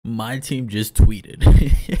my team just tweeted.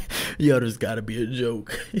 Yo, there's gotta be a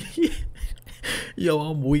joke. Yo,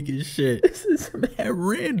 I'm weak as shit. This is mad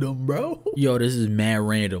random, bro. Yo, this is mad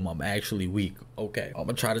random. I'm actually weak. Okay, I'm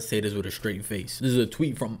gonna try to say this with a straight face. This is a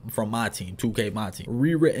tweet from my team, 2K my team.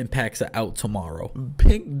 Rewritten packs are out tomorrow.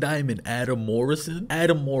 Pink Diamond Adam Morrison.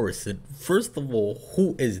 Adam Morrison. First of all,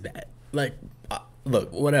 who is that? Like,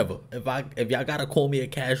 look, whatever. If y'all gotta call me a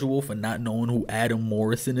casual for not knowing who Adam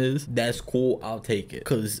Morrison is, that's cool. I'll take it.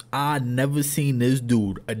 Cause I never seen this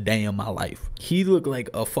dude a day in my life. He looked like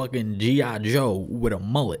a fucking G.I. Joe with a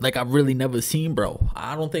mullet. Like I've really never seen bro.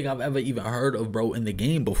 I don't think I've ever even heard of bro in the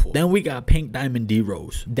game before. Then we got Pink Diamond D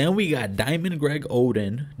Rose. Then we got Diamond Greg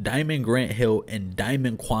Oden, Diamond Grant Hill, and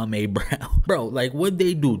Diamond Kwame Brown. Bro, like what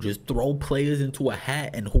they do? Just throw players into a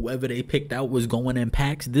hat and whoever they picked out was going in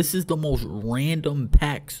packs? This is the most random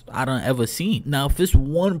packs I done ever seen. Now if it's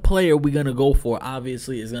one player we're gonna go for,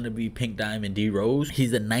 obviously it's gonna be Pink Diamond D Rose.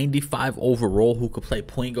 He's a 95 overall who could play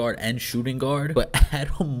point guard and shooting guard. But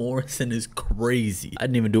Adam Morrison is crazy. I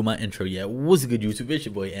didn't even do my intro yet. What's good, YouTube? It's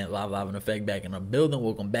your boy Ant Live in effect, back in the building.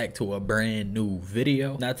 Welcome back to a brand new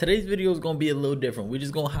video. Now today's video is gonna be a little different. We're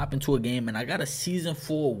just gonna hop into a game and I got a season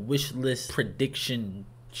 4 wish list prediction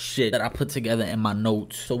shit that I put together in my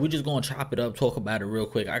notes. So we're just gonna chop it up, talk about it real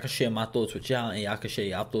quick. I can share my thoughts with y'all and y'all can share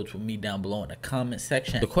y'all thoughts with me down below in the comment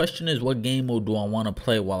section. The question is, what game mode do I want to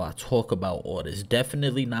play while I talk about all this?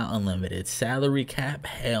 Definitely not unlimited. Salary cap?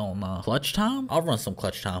 Hell nah. Clutch time? I'll run some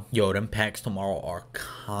clutch time. Yo, them packs tomorrow are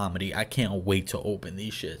comedy. I can't wait to open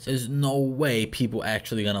these shits. There's no way people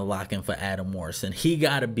actually gonna lock in for Adam Morrison. He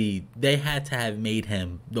gotta be, they had to have made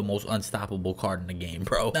him the most unstoppable card in the game,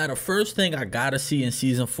 bro. Now the first thing I gotta see in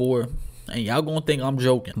season 4, and y'all gonna think I'm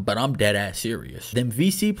joking, but I'm dead ass serious. Them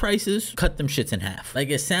VC prices, cut them shits in half. Like,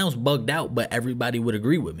 it sounds bugged out, but everybody would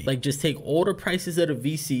agree with me. Like, just take all the prices of the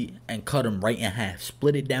VC and cut them right in half.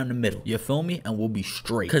 Split it down the middle. You feel me? And we'll be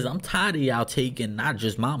straight. Cause I'm tired of y'all taking not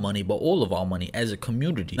just my money, but all of our money as a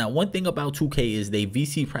community. Now, one thing about 2K is they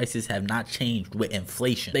VC prices have not changed with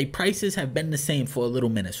inflation. They prices have been the same for a little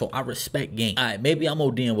minute, so I respect game. Alright, maybe I'm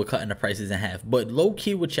ODing with cutting the prices in half, but low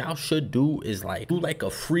key what y'all should do is like, do like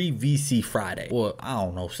a free VC Friday, or I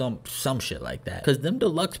don't know, some shit like that, because them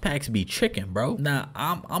deluxe packs be chicken, bro. Now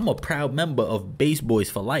I'm a proud member of Base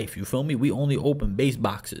Boys for life, you feel me? We only open base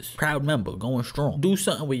boxes. Proud member, going strong. Do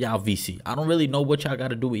something with y'all VC. I don't really know what y'all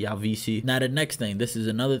gotta do with y'all VC. Now the next thing, this is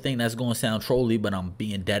another thing that's gonna sound trolly, but I'm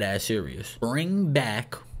being dead ass serious. Bring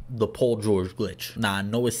back the Paul George glitch. Now I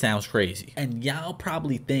know it sounds crazy, and y'all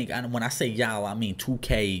probably think, and when I say y'all I mean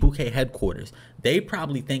 2K headquarters, they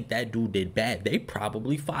probably think that dude did bad. They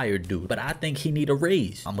probably fired dude, but I think he need a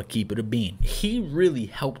raise. I'm gonna keep it a bean. He really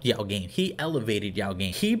helped y'all game. He elevated y'all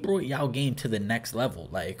game. He brought y'all game to the next level.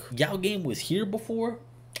 Like, y'all game was here before,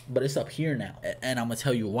 but it's up here now, and I'm gonna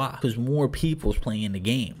tell you why. Because more people's playing the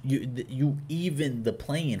game. You even the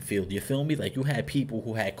playing field, you feel me? Like, you had people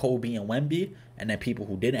who had Kobe and Wemby, and then people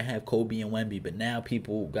who didn't have Kobe and Wemby, but now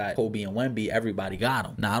people got Kobe and Wemby. Everybody got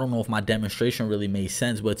them. Now I don't know if my demonstration really made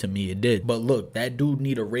sense, but to me it did. But look, that dude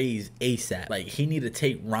need a raise ASAP. Like, he need to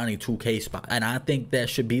take Ronnie 2K spot, and I think that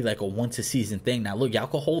should be like a once a season thing. Now look, y'all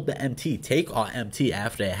can hold the MT, take our MT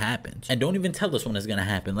after it happens, and don't even tell us when it's gonna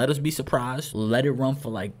happen. Let us be surprised. Let it run for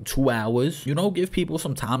like 2 hours, you know, give people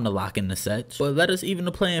some time to lock in the sets, but let us even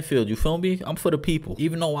the playing field, you feel me? I'm for the people.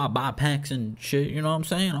 Even though I buy packs and shit, you know what I'm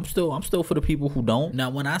saying, I'm still for the people who don't. Now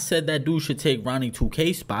when I said that dude should take Ronnie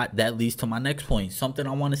 2K spot, that leads to my next point. Something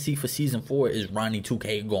I want to see for season 4 is Ronnie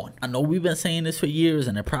 2K gone. I know we've been saying this for years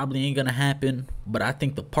and it probably ain't gonna happen, but I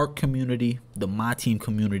think the Park community, the Myteam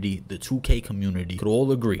community, the 2K community could all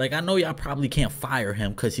agree. Like, I know y'all probably can't fire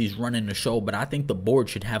him because he's running the show, but I think the board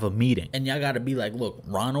should have a meeting and y'all gotta be like, look,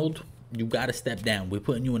 Ronald, you gotta step down. We're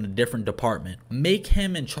putting you in a different department. Make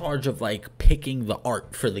him in charge of like picking the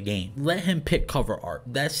art for the game. Let him pick cover art.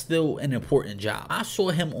 That's still an important job. I saw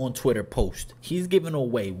him on Twitter post. He's giving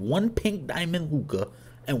away 1 Pink Diamond Luka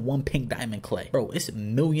and 1 Pink Diamond Clay. Bro, it's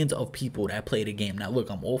millions of people that play the game. Now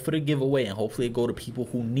look, I'm all for the giveaway and hopefully it go to people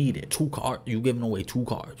who need it. 2 cards, you giving away 2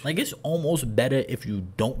 cards. Like, it's almost better if you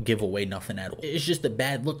don't give away nothing at all. It's just a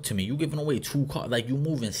bad look to me. You giving away 2 cards, like, you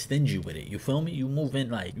moving stingy with it, you feel me? You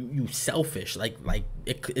moving like you selfish, like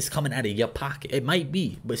it's coming out of your pocket. It might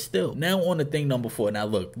be, but still. Now on to thing number 4. Now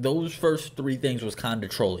look, those first 3 things was kind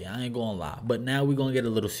of trolly, I ain't gonna lie, but now we're gonna get a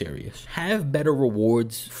little serious. Have better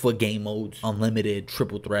rewards for game modes, unlimited, triple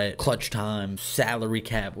triple threat, clutch time, salary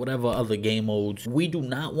cap, whatever other game modes. We do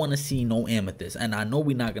not want to see no amethyst, and I know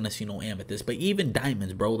we're not gonna see no amethyst, but even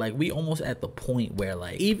diamonds, bro. Like, we almost at the point where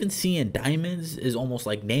like even seeing diamonds is almost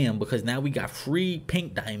like damn, because now we got free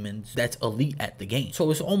pink diamonds that's elite at the game.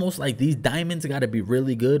 So it's almost like these diamonds got to be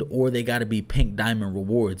really good, or they got to be pink diamond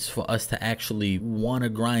rewards for us to actually want to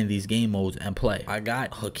grind these game modes and play. I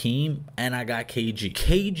got Hakeem and I got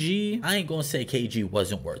KG. I ain't gonna say KG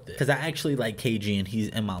wasn't worth it, because I actually like KG and he's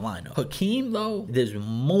in my lineup. Hakeem though, there's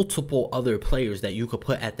multiple other players that you could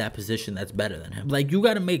put at that position that's better than him. Like, you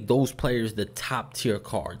got to make those players the top tier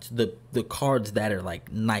cards, the cards that are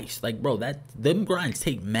like nice. Like, bro, them grinds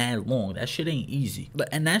take mad long. That shit ain't easy.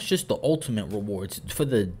 And that's just the ultimate rewards. For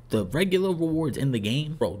the regular rewards in the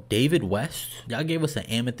game, bro, David West, y'all gave us an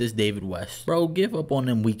amethyst David West. Bro, give up on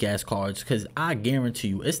them weak ass cards, because I guarantee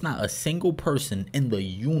you it's not a single person in the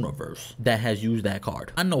universe that has used that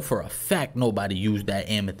card. I know for a fact nobody used that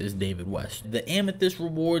amethyst David West. The amethyst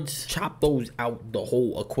rewards, chop those out the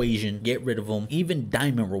whole equation, get rid of them. Even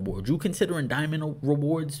diamond rewards, you considering diamond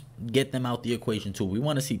rewards, get them out the equation too. We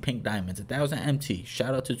want to see pink diamonds, 1,000 MT.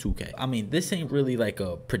 Shout out to 2K. I mean, this ain't really like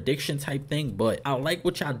a prediction type thing, but I like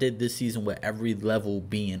what y'all did this season with every level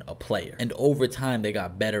being a player, and over time they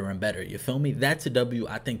got better and better. You feel me? That's a W.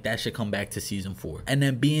 I think that should come back to season 4, and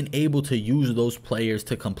then being able to use those players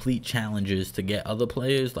to complete challenges to get other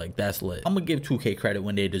players, like, that's lit. I'm gonna give 2K credit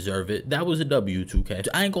when they deserve it. That was a W, 2K.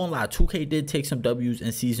 I ain't gonna lie, 2K did take some W's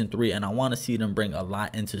in season 3, and I want to see them bring a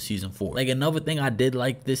lot into season 4. Like, another thing I did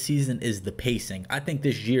like this season is the pacing. I think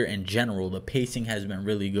this year in general, the pacing has been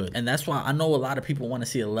really good, and that's why I know a lot of people want to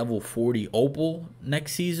see a level 40 opal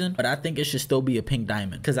next season, but I think it should still be a pink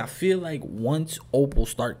diamond, because I feel like once opals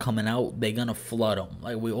start coming out, they're gonna flood them.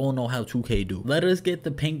 Like, we all know how 2K do. Let us get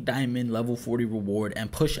the pink diamond level 40 reward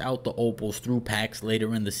and push out the opals through packs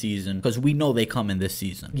later in the season, because we know they come in this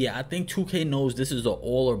season. Yeah, I think 2K knows this is an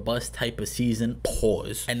all or bust type of season.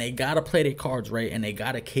 Pause. And they gotta play their cards right, and they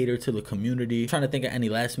gotta cater to the community. I'm trying to think of any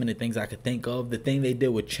last minute things I could think of. The thing they did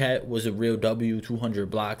with Chet was a real W. 200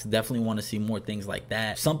 blocks. Definitely want to see more things like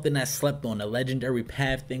that. Something that slept on, the legendary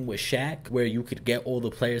path thing with Shaq, where you could get all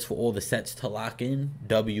the players for all the sets to lock in.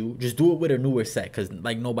 W. Just do it with a newer set, because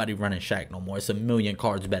like nobody running Shaq no more. It's a million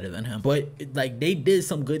cards better than him. But like, they did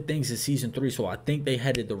some good things in season 3, so I think they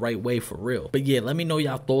headed the right way for real. But yeah, let me know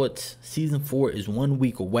y'all thoughts. Season 4 is 1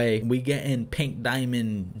 week away. We getting pink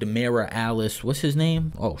diamond Demira Alice. What's his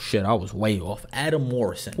name? Oh shit, I was way off. Adam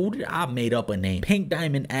Morrison. Who did I made up a name? Pink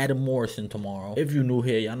diamond Adam Morrison tomorrow. If you're new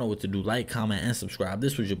here, y'all know what to do. Like, comment, and subscribe.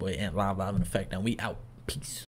 This was your boy Ant, live in effect, and we out. Peace.